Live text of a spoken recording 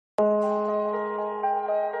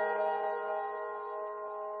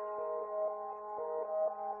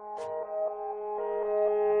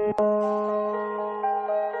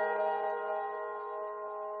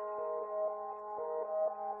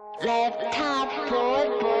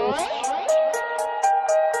Laptopboyboy.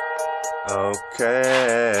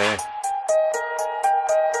 Okay,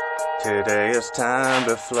 today it's time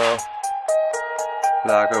to flow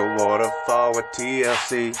like a waterfall with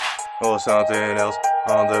TLC or something else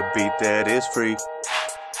on the beat that is free.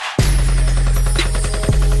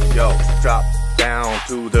 Yo, drop down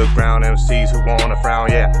to the ground, MCs who wanna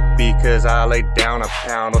frown, yeah, because I lay down a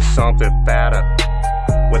pound or something fatter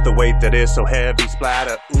with the weight that is so heavy,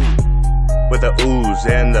 splatter, ooh, with the ooze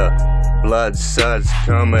and the blood suds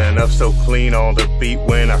coming up so clean on the beat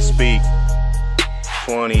when I speak.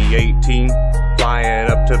 2018,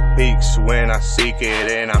 flying up to peaks when I seek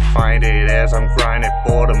it and I find it as I'm grinding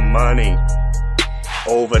for the money.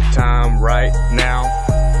 Overtime right now,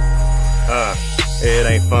 it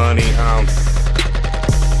ain't funny, I'm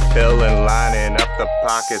filling, lining up the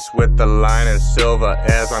pockets with the line and silver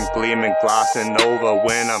as I'm gleaming, glossing over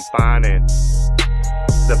when I'm finding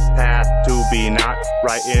the path to be not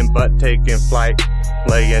right in but taking flight,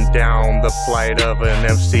 laying down the plight of an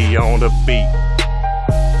MC on the beat.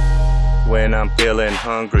 When I'm feeling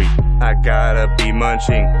hungry, I gotta be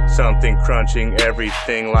munching something, crunching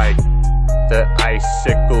everything like the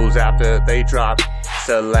icicles after they drop.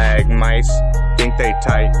 Stalagmites think they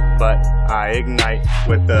tight, but I ignite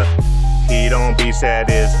with the heat on beats that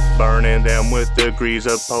is burning them with degrees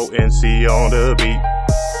of potency on the beat.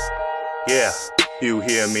 Yeah, you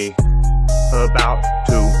hear me about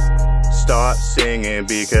to start singing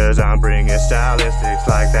because I'm bringing stylistics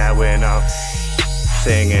like that when I'm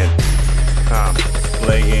singing. I'm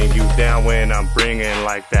laying you down when I'm bringing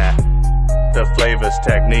like that. The flavors,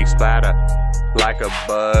 technique, splatter like a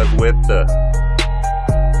bug with the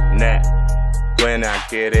net. When I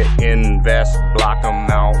get it, invest, block them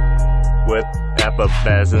out with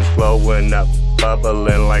effervescence glowing up,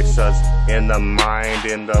 bubbling like suds in the mind,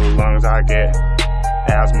 in the lungs. I get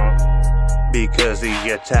asthma because the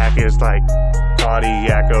attack is like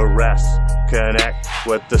cardiac arrest. Connect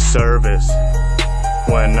with the service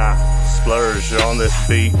when I splurge on this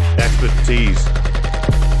beat. Expertise,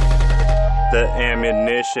 the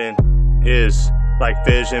ammunition is like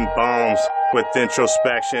fission bombs with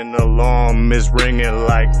introspection. Alarm is ringing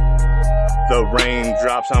like the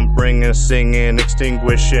raindrops I'm bringing, singing,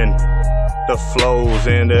 extinguishing the flows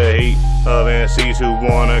and the heat of MCs who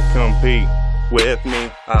wanna compete with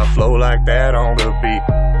me. I flow like that on the beat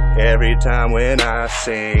every time when I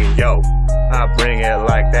sing. Yo, I bring it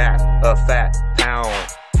like that, a fat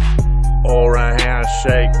pound or a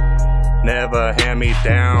handshake. Never hand me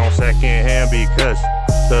down second hand because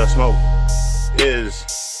the smoke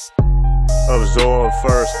is absorbed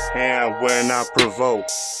first hand when I provoke.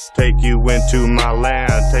 Take you into my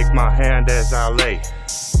land, take my hand as I lay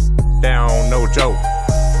down, no joke,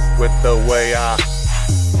 with the way I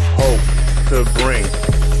hope to bring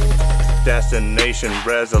destination,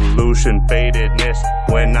 resolution, fadedness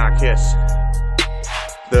when I kiss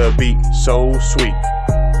the beat so sweet.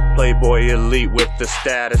 Playboy elite with the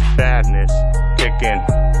status badness, kicking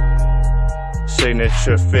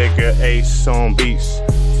signature figure ace on beats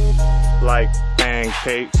like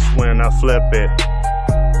pancakes when I flip it.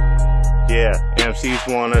 Yeah,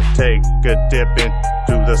 MCs wanna take a dip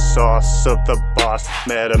into the sauce of the boss.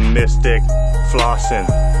 MetaMystik, flossing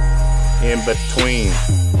in between.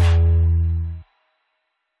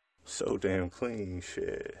 So damn clean,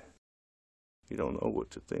 shit. You don't know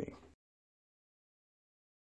what to think.